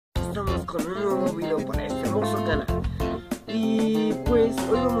estamos con un nuevo video para este hermoso canal. Y pues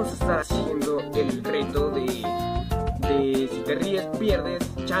hoy vamos a estar haciendo el reto de si te ríes, pierdes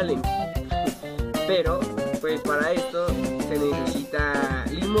challenge. Pero pues para esto se necesita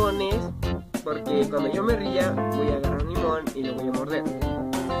limones, porque cuando yo me ría voy a agarrar un limón y lo voy a morder.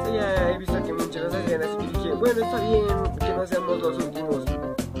 Eso ya he visto que muchos lo hacen, así que dije, bueno, está bien que no seamos los últimos.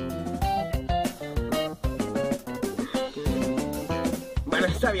 Bueno,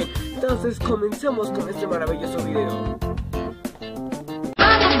 está bien. Entonces comencemos con este maravilloso video.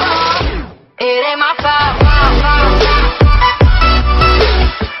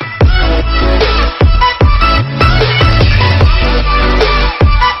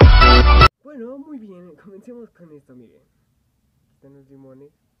 Bueno, muy bien, comencemos con esto, miren. Están los limones.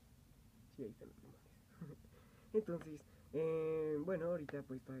 Sí, ahí están los limones. Entonces, bueno, ahorita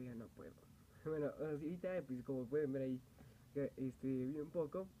pues todavía no puedo. Bueno, ahorita pues como pueden ver ahí, vi un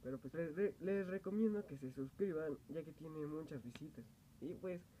poco, pero pues les recomiendo que se suscriban, ya que tiene muchas visitas. Y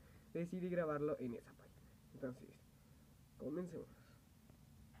pues decidí grabarlo en esa página. Entonces, comencemos.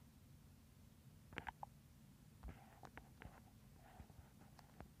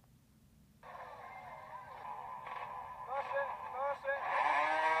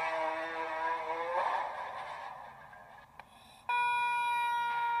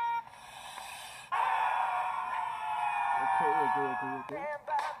 Okay.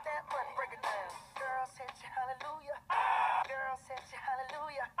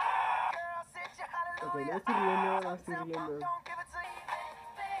 Ok, no estoy riendo, no estoy riendo.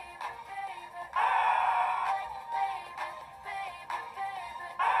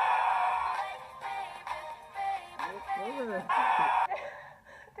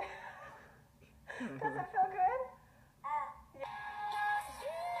 Does it feel good?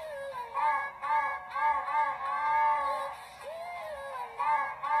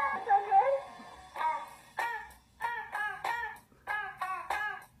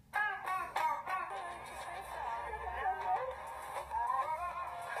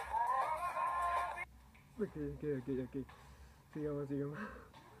 Ok. Sigamos.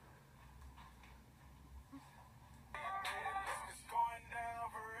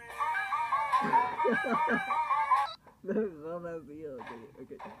 No jodas, tío.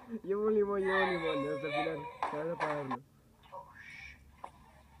 Ok. Llevo un limón hasta el final. Vas a pagarlo.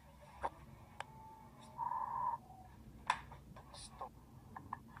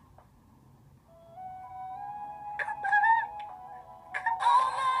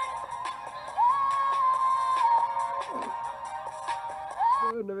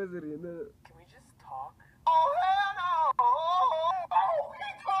 No me estoy riendo. Can we just talk? Oh, hell no! Oh, he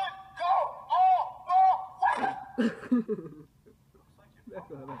could go! No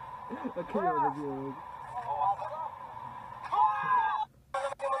jodas. Ok, vamos.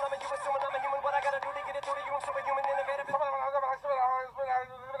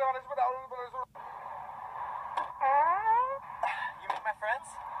 You meet my friends?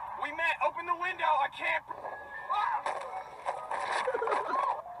 We met! Open the window! I can't...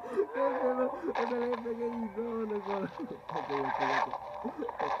 Ojalá le pegué y no jodas. Ok.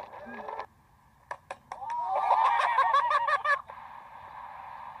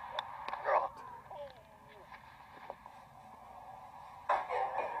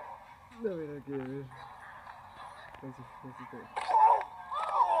 A ver. Así todo.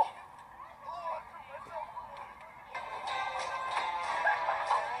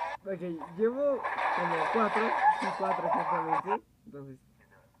 Ok, llevo como 4 exactamente. Entonces,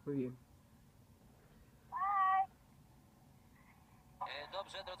 muy bien.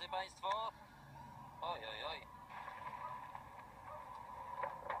 Dobrze, drodzy Państwo. Oj.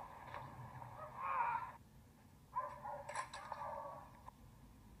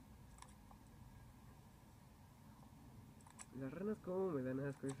 Las ranas como me dan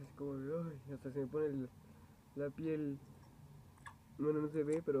asco, es así como, ay, hasta se me pone la piel, bueno, no se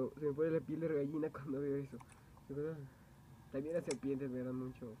ve, pero se me pone la piel de gallina cuando veo eso. También las serpientes me dan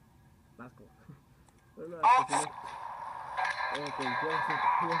mucho asco. Bueno, no, asco, sino... Ok, ya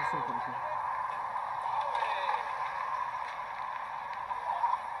sé por qué.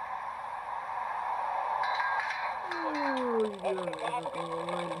 Uy, Dios, eso como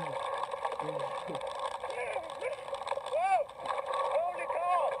duele.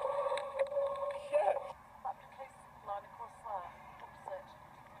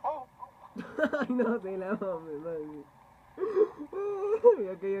 Ay, no te la mames, madre.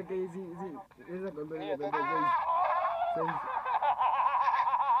 Ok, sí. Esa contó, 6.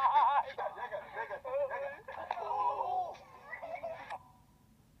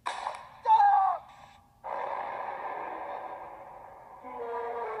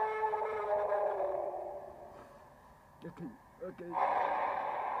 Ok, ok.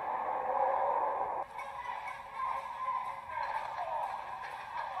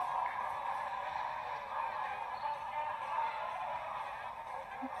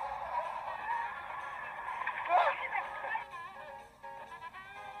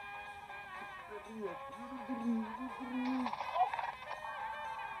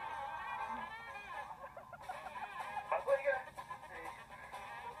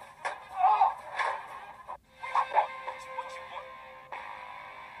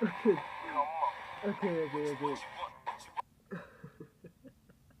 Ok.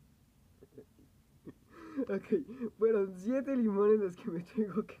 Ok, fueron 7 limones los que me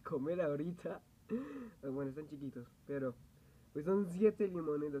tengo que comer ahorita. Bueno, están chiquitos, pero pues son 7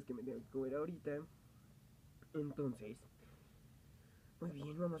 limones los que me tengo que comer ahorita. Entonces, muy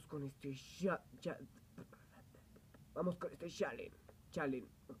bien, vamos con este vamos con este challenge,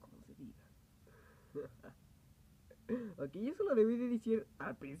 o como se diga. Ok, eso lo debí de decir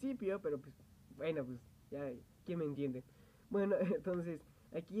al principio, pero pues, bueno, pues, ya, ¿quién me entiende? Bueno, entonces,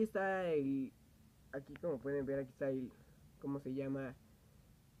 aquí está aquí como pueden ver, aquí está ¿cómo se llama?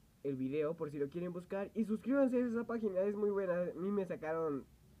 El video, por si lo quieren buscar. Y suscríbanse a esa página, es muy buena. A mí me sacaron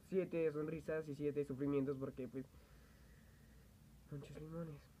 7 sonrisas y 7 sufrimientos porque, pues, muchos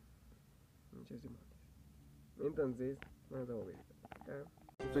limones. Entonces, vamos a mover acá.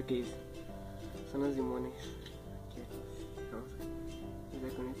 ¿Esto qué es? Son los limones. Vamos a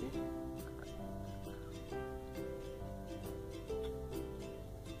ver con este.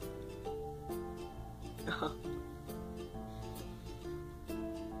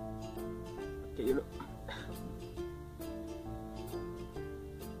 Que yo no.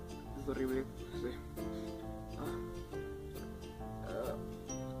 Es horrible. Sí.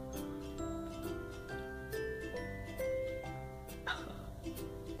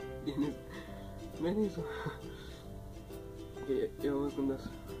 Ven eso. Ok, ya vamos con dos.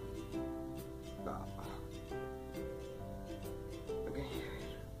 Ok,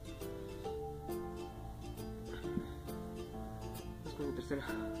 vamos con la tercera.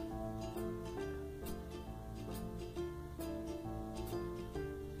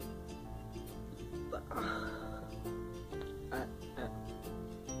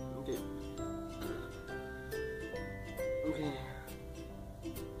 Ok. Ok.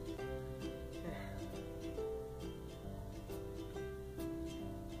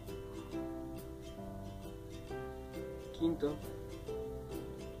 Quinto.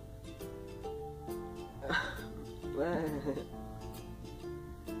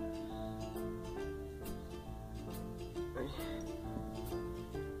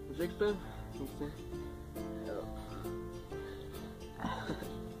 Sexto.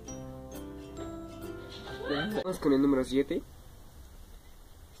 Vamos con el número 7.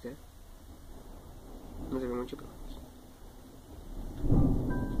 No se ve mucho, pero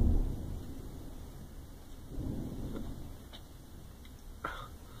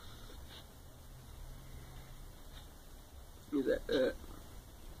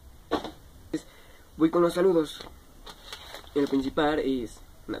voy con los saludos. El principal es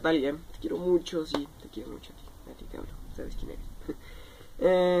Natalia. Te quiero mucho, sí, te quiero mucho a ti te hablo, sabes quién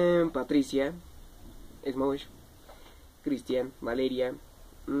eres. Patricia, Smosh, Cristian, Valeria,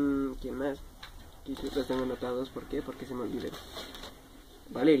 ¿quién más? Aquí los tengo anotados, ¿por qué? Porque se me olvidan.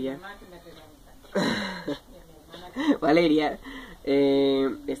 Valeria, Valeria,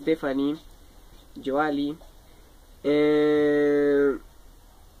 Stephanie, Joali,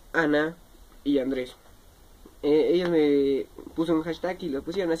 Ana y Andrés. Ellos me puso un hashtag y lo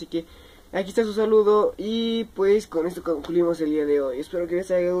pusieron, así que aquí está su saludo. Y pues con esto concluimos el día de hoy. Espero que les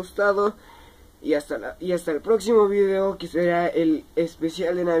haya gustado y hasta el próximo video, que será el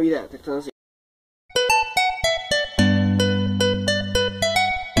especial de Navidad. Entonces